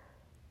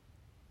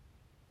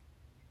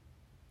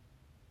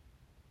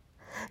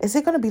 Is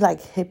it going to be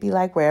like hippie,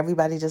 like where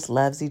everybody just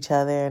loves each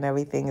other and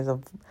everything is a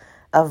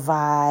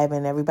vibe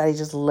and everybody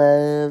just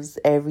loves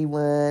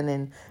everyone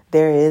and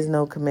there is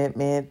no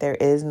commitment, there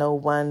is no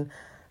one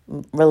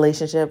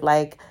relationship?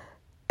 Like,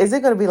 is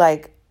it going to be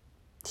like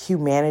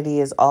humanity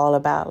is all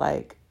about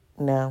like,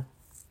 no,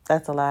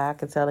 that's a lie. I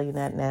can tell you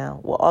that now.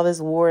 With all this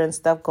war and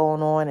stuff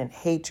going on and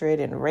hatred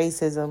and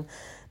racism,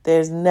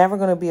 there's never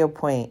going to be a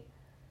point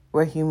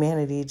where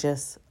humanity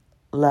just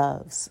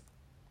loves.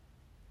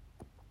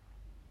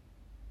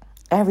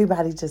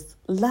 Everybody just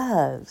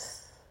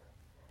loves.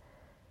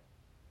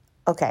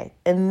 Okay,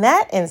 in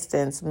that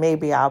instance,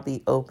 maybe I'll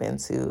be open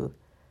to,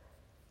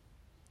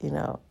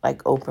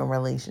 like open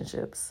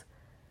relationships.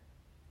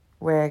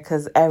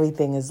 Because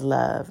everything is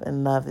love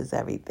and love is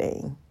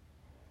everything.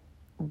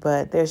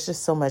 But there's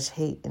just so much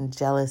hate and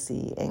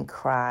jealousy and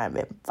crime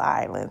and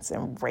violence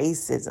and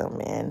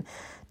racism and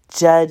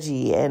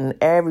judgy and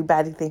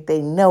everybody think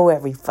they know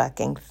every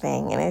fucking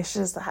thing. And it's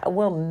just,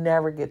 we'll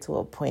never get to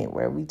a point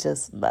where we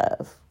just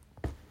love.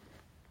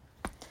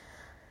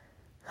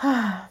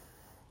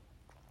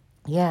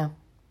 Yeah,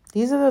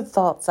 these are the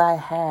thoughts I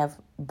have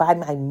by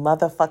my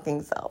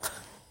motherfucking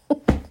self.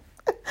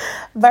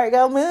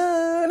 Virgo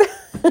moon.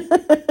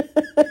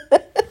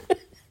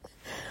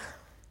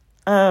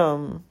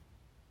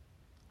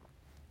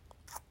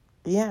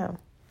 Yeah.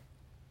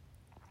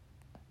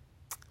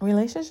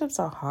 Relationships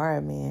are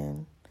hard,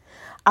 man.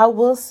 I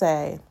will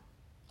say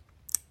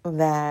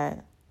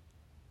that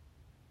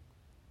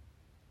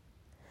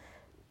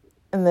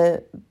in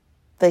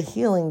the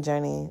healing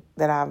journey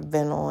that I've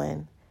been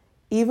on,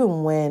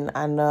 even when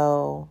I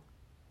know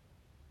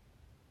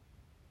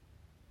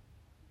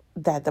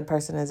that the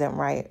person isn't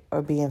right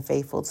or being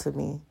faithful to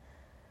me,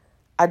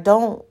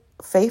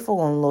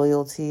 faithful and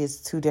loyalty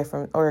is two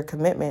different, or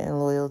commitment and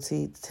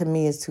loyalty to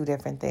me is two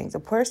different things. A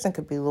person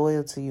could be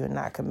loyal to you and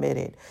not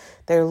committed.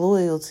 They're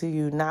loyal to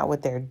you not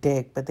with their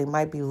dick, but they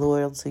might be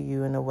loyal to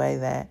you in a way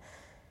that,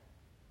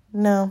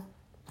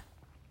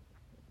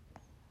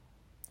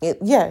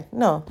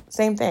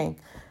 same thing.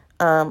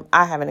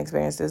 I haven't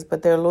experienced this,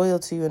 but they're loyal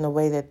to you in a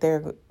way that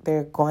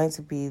they're going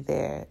to be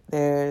there.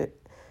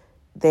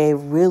 They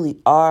really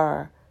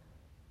are.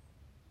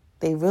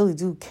 They really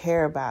do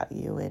care about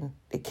you, and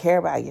they care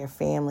about your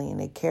family, and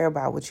they care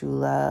about what you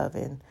love,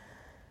 and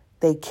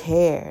they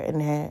care.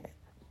 And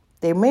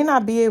they may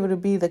not be able to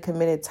be the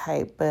committed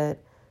type,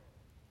 but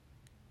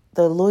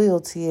the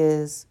loyalty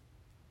is,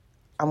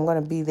 I'm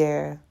going to be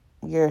there.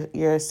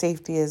 Your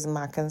safety is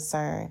my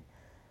concern.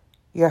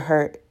 Your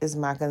hurt is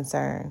my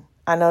concern.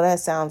 I know that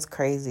sounds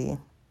crazy.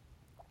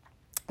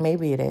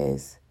 Maybe it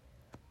is.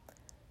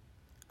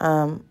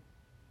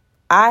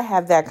 I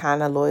have that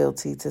kind of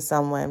loyalty to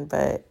someone,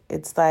 but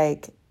it's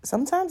like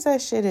sometimes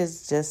that shit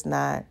is just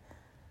not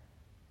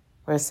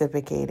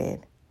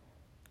reciprocated.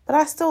 But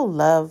I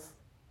love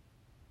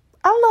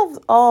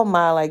all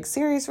my like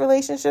serious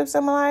relationships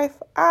in my life.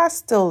 I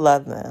still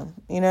love them.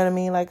 You know what I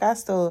mean? Like I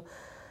still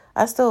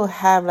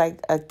have like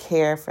a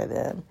care for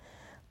them.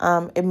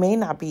 It may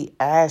not be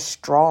as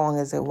strong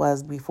as it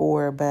was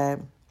before,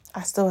 but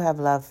I still have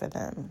love for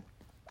them.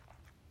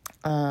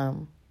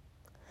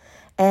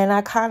 And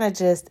I kind of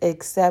just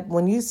accept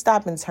when you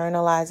stop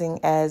internalizing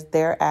as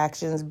their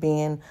actions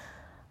being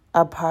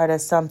a part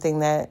of something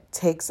that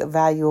takes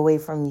value away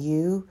from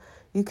you,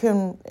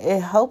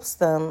 it helps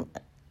them.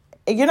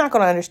 You're not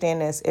going to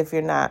understand this if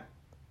you're not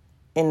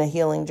in the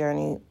healing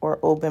journey or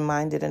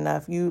open-minded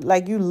enough. You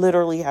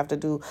literally have to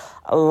do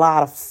a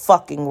lot of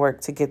fucking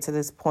work to get to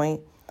this point.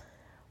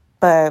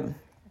 But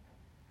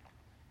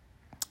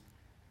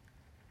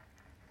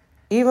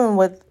even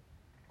with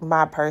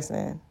my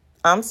person,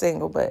 I'm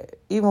single, but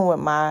even with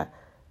my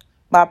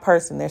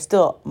person, they're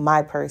still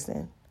my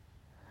person.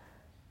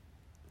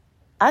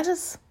 I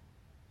just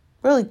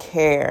really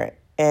care,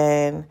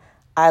 and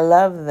I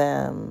love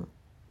them,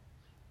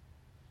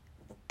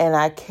 and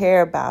I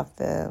care about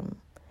them,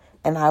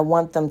 and I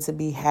want them to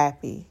be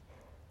happy.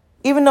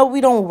 Even though we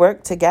don't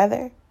work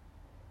together,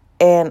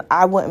 and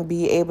I wouldn't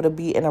be able to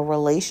be in a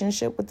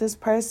relationship with this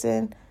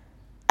person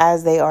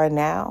as they are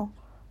now,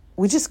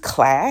 we just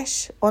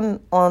clash on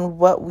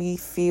what we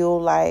feel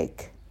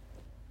like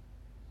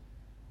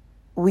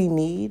we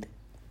need,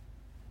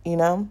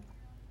 I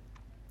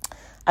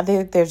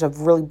think there's a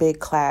really big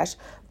clash,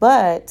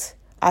 but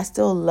I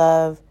still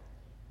love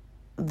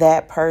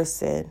that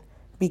person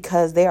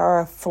because they are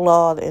a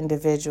flawed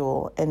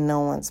individual and no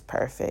one's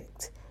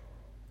perfect.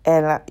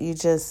 And you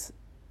just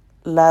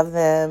love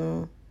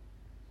them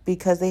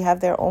because they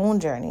have their own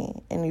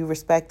journey and you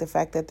respect the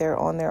fact that they're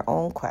on their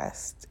own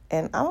quest.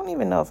 And I don't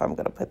even know if I'm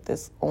going to put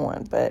this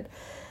on, but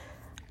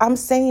I'm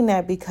saying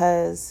that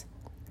because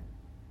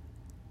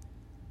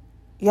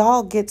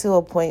y'all get to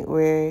a point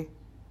where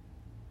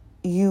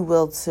you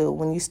will too.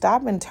 When you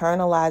stop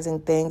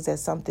internalizing things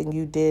as something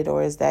you did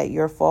or is that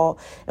your fault,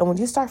 and when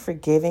you start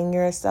forgiving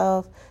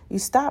yourself, you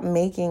stop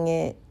making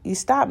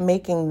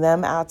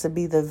them out to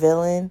be the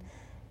villain,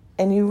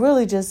 and you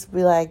really just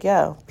be like,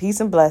 yo, peace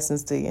and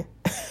blessings to you.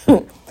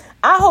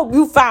 I hope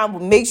you find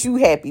what makes you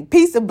happy.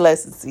 Peace and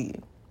blessings to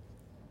you.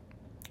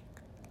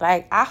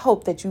 Like, I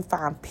hope that you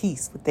find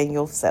peace within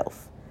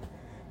yourself.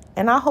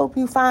 And I hope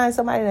you find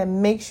somebody that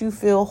makes you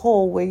feel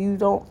whole where you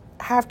don't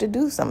have to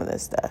do some of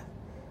this stuff.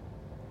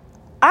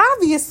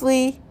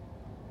 Obviously,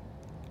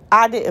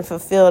 I didn't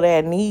fulfill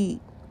that need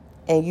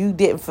and you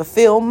didn't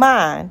fulfill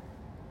mine.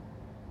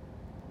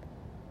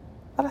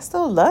 But I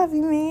still love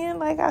you, man.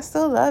 Like, I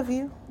still love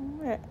you.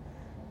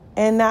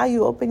 And now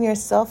you open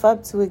yourself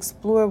up to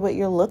explore what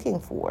you're looking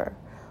for.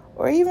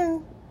 Or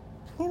even,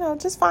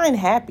 just find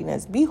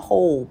happiness. Be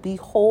whole. Be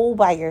whole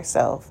by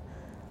yourself.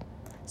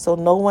 So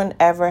no one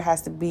ever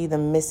has to be the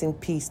missing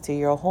piece to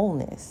your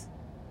wholeness.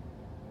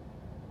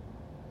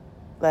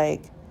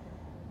 Like,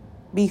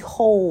 be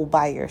whole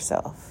by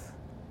yourself.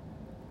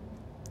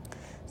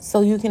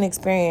 So you can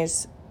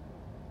experience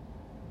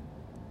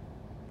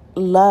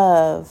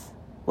love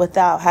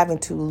without having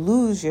to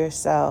lose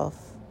yourself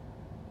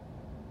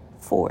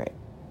for it.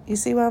 You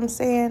see what I'm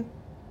saying?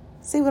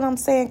 See what I'm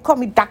saying? Call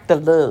me Dr.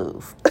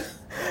 Love.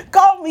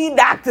 Call me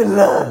Dr.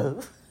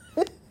 Love.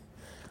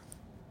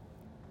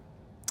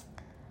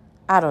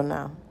 I don't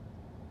know.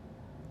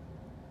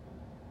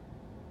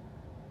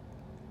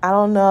 I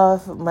don't know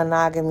if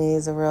monogamy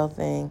is a real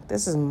thing.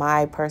 This is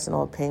my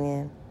personal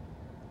opinion.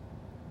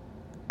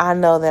 I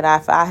know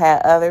that if I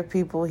had other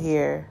people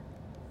here,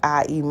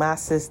 i.e. my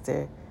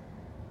sister,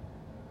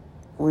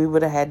 we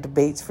would have had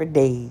debates for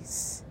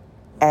days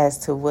as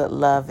to what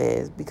love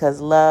is. Because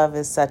love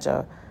is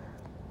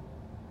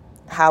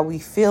how we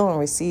feel and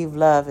receive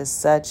love is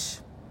such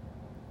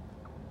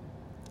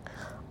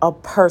a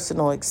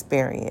personal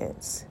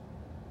experience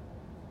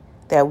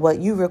that what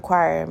you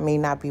require may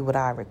not be what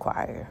I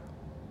require.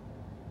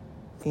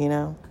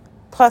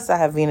 Plus I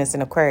have Venus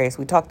in Aquarius.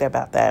 We talked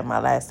about that in my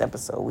last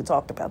episode. We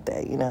talked about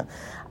that,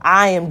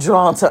 I am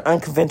drawn to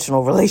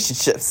unconventional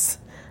relationships.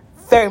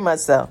 Very much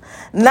so.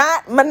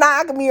 Not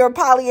monogamy or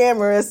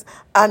polyamorous,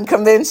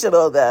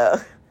 unconventional though.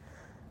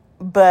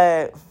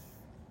 But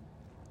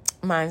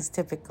mine's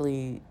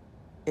typically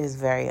is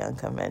very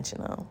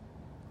unconventional.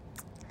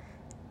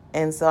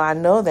 And so I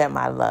know that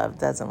my love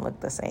doesn't look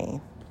the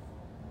same,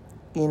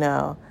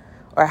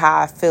 or how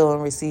I feel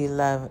and receive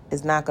love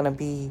is not going to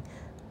be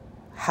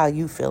how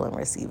you feel and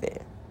receive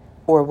it,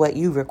 or what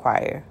you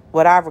require.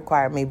 What I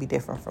require may be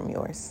different from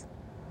yours.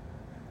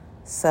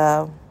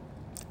 So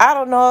I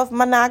don't know if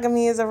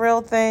monogamy is a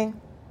real thing.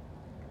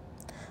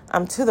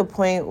 I'm to the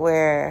point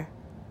where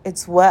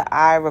it's what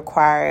I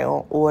require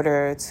in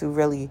order to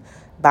really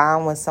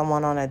bond with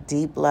someone on a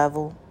deep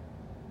level.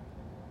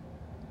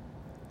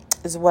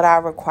 It's what I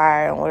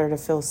require in order to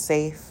feel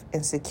safe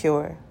and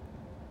secure.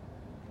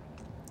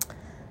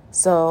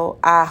 So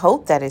I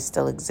hope that it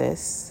still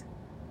exists.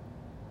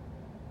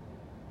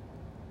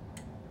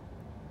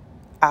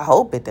 I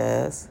hope it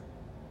does.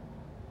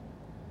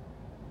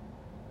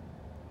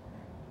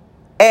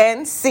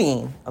 And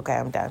scene. Okay,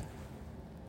 I'm done.